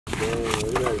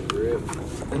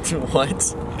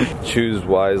What? Choose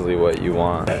wisely what you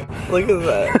want. Look at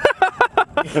that.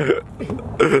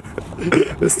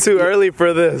 It's too early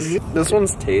for this. This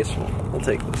one's tasteful. I'll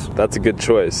take this. That's a good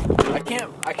choice. I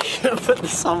can't put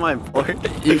this on my board.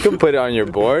 You can put it on your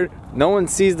board. No one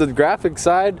sees the graphic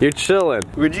side. You're chilling.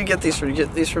 Where'd you get these from? Did you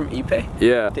get these from ePay?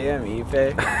 Yeah. Damn,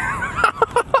 ePay.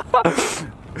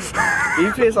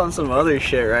 ePay's on some other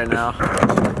shit right now.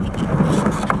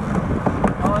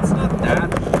 Oh, it's not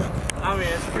that. I mean,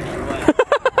 it's pretty wet.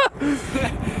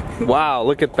 Wow,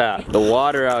 look at that. The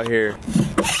water out here.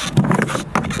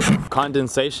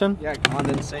 Condensation? Yeah,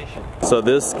 condensation. So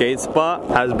this skate spot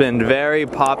has been very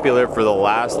popular for the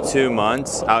last 2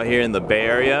 months out here in the Bay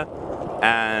Area.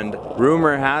 And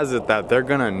rumor has it that they're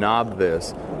gonna knob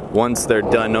this once they're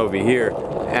done over here.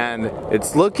 And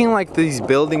it's looking like these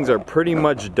buildings are pretty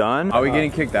much done. Are we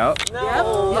getting kicked out?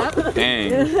 No. Yep.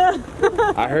 Dang.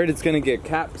 I heard it's gonna get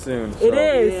capped soon. So. It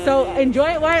is. So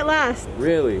enjoy it while it lasts.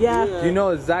 Really? Yeah. Do you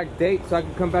know the exact date so I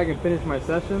can come back and finish my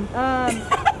session?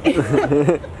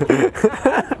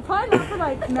 Probably not for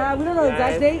like, nah, we don't know the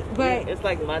exact date, but it's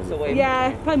like months away.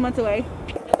 Yeah, probably months away.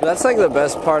 That's like the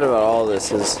best part about all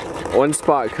this is one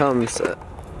spot comes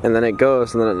and then it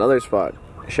goes and then another spot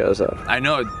shows up. I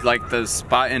know, like the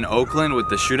spot in Oakland with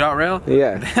the shootout rail.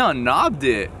 Yeah. They unknobbed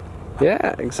it.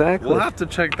 Yeah, exactly. We'll have to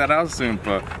check that out soon,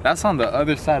 but that's on the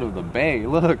other side of the bay.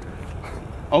 Look,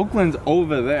 Oakland's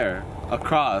over there,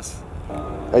 across.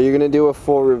 Are you gonna do a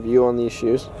full review on these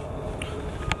shoes?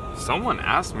 Someone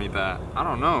asked me that. I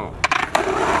don't know.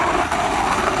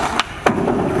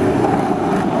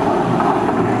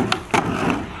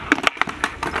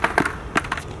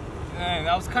 Dang,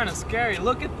 that was kind of scary.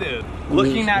 Look at this.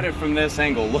 Looking at it from this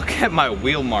angle, look at my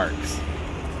wheel marks.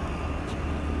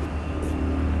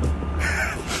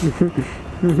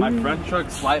 My front truck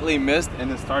slightly missed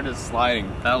and it started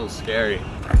sliding. That was scary.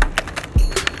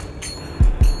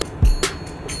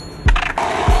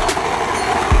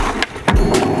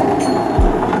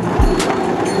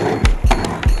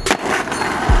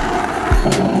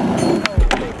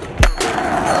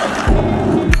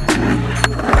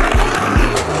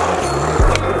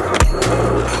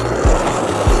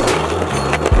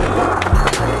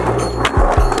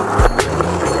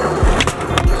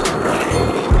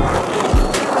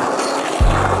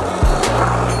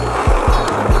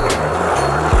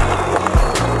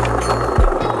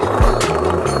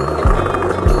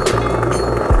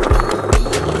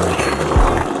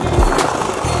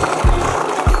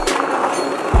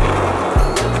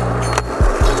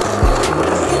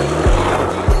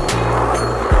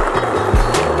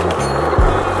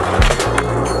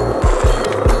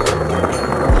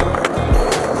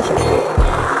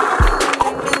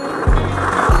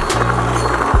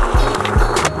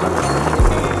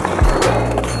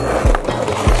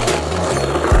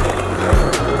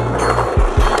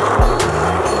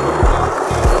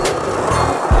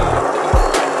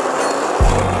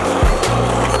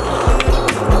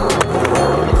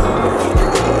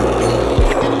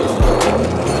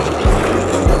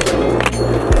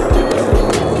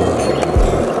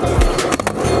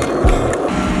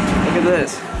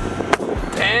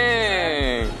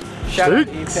 Shout out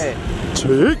to ePay.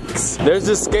 Chicks. There's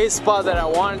this skate spot that I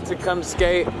wanted to come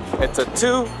skate. It's a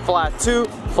 2, flat 2,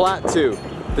 flat 2.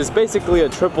 It's basically a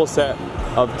triple set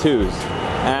of 2s.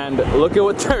 And look at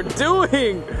what they're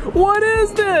doing. What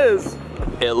is this?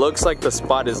 It looks like the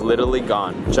spot is literally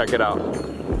gone. Check it out.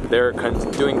 They're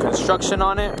doing construction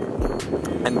on it.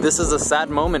 And this is a sad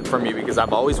moment for me because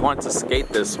I've always wanted to skate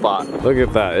this spot. Look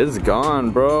at that, it's gone,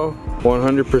 bro.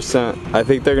 100%. I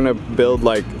think they're gonna build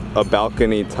like a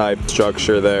balcony type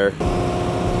structure there.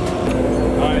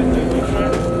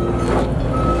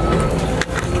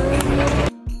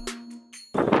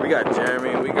 We got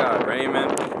Jeremy, we got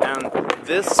Raymond, and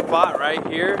this spot right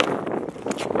here,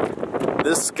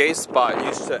 this skate spot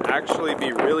used to actually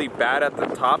be really bad at the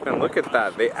top, and look at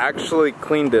that, they actually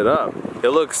cleaned it up.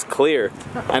 It looks clear.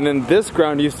 And then this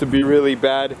ground used to be really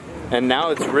bad, and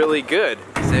now it's really good.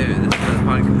 Save it, this is the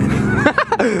podcast.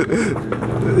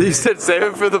 You said save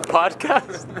it for the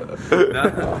podcast?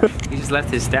 No, he just left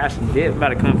his stash and dip. About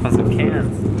to come up on some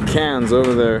cans. Cans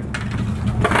over there.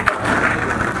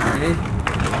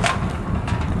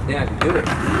 Yeah, I can do it.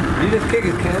 Did you just kick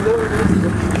his cans over?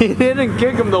 He didn't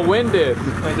kick him, the wind did.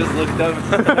 I just looked up.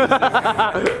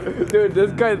 Dude,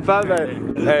 this guy thought that,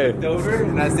 hey. I looked over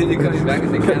and I seen you coming back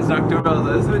and the cans knocked over. I was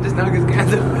like, this would just knock his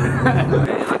cans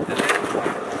over.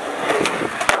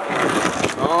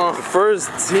 Oh, first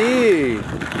tee.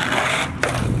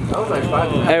 That was like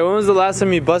 5 minutes. Hey, when was the last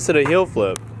time you busted a heel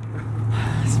flip?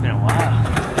 It's been a while.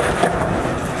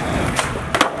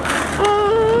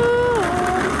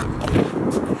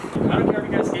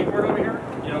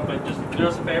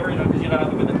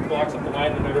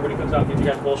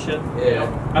 shit. You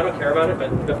know? I don't care about it,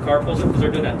 but if a car pulls up, because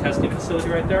they're doing that testing facility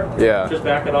right there. Yeah. Just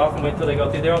back it off and wait till they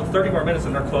go through. They're on 30 more minutes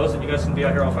and they're closed, and you guys can be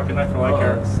out here all fucking night for all I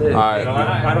care. Sick. You know,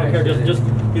 I don't care. Just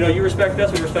you know, you respect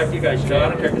us, we respect you guys. You know, I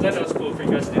don't care because I know it's cool for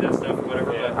you guys to do that stuff or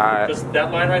whatever. But just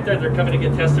that line right there, they're coming to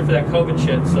get tested for that COVID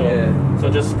shit. So so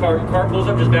just car pulls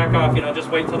up, just back off. You know, just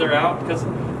wait till they're out because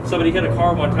somebody hit a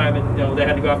car one time and you know they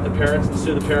had to go after the parents and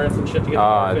sue the parents and shit to get the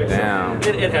car fixed. Damn. So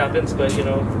it happens, but you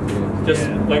know, just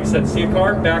like I said, see a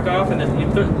car, back off, and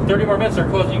then 30 more minutes are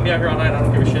closed. You can be out here all night. I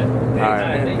don't give a shit. All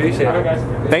right. Appreciate it.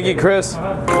 Guys. Thank you, Chris.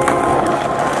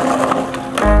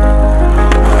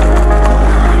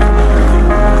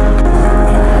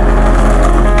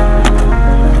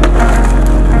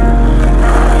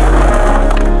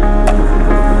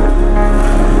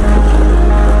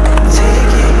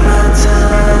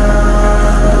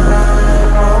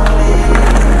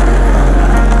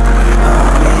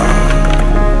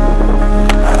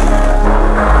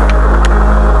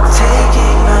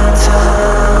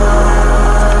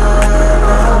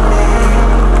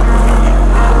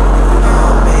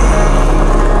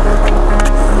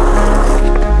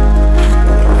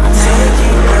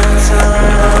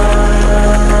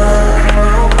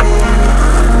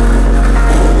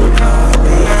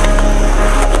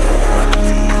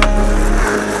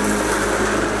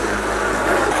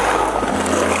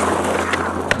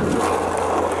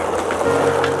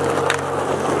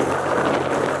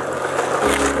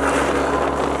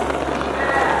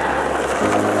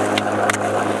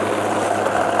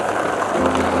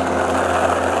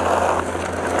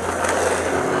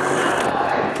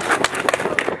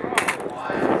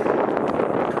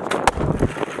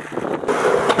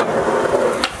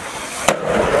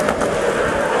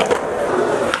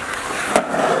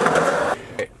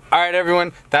 Alright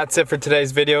everyone, that's it for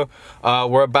today's video.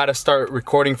 We're about to start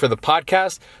recording for the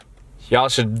podcast. Y'all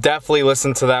should definitely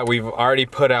listen to that. We've already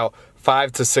put out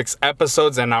 5 to 6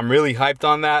 episodes and I'm really hyped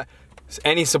on that.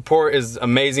 Any support is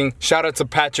amazing. Shout out to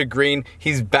Patrick Green.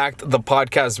 He's backed the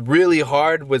podcast really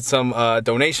hard with some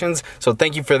donations. So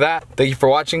thank you for that. Thank you for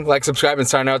watching. Like, subscribe, and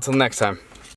sign out till next time.